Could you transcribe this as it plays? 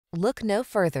Look no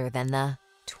further than the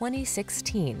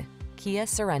 2016 Kia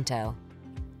Sorento.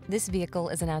 This vehicle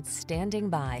is an outstanding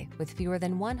buy with fewer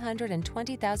than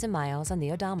 120,000 miles on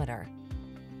the odometer.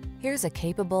 Here's a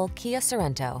capable Kia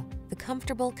Sorento, the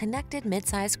comfortable, connected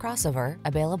midsize crossover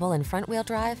available in front-wheel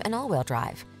drive and all-wheel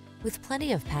drive. With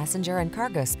plenty of passenger and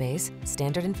cargo space,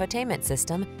 standard infotainment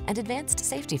system, and advanced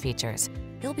safety features,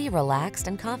 you'll be relaxed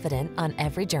and confident on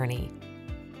every journey.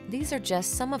 These are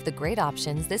just some of the great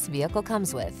options this vehicle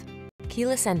comes with: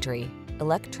 keyless entry,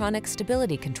 electronic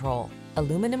stability control,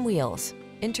 aluminum wheels,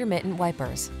 intermittent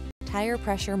wipers, tire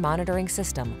pressure monitoring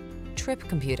system, trip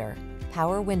computer,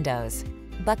 power windows,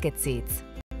 bucket seats,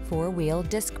 four-wheel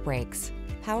disc brakes,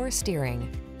 power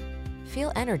steering.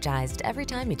 Feel energized every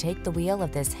time you take the wheel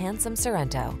of this handsome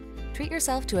Sorento. Treat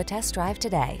yourself to a test drive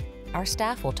today. Our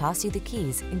staff will toss you the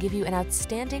keys and give you an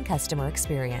outstanding customer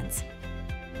experience.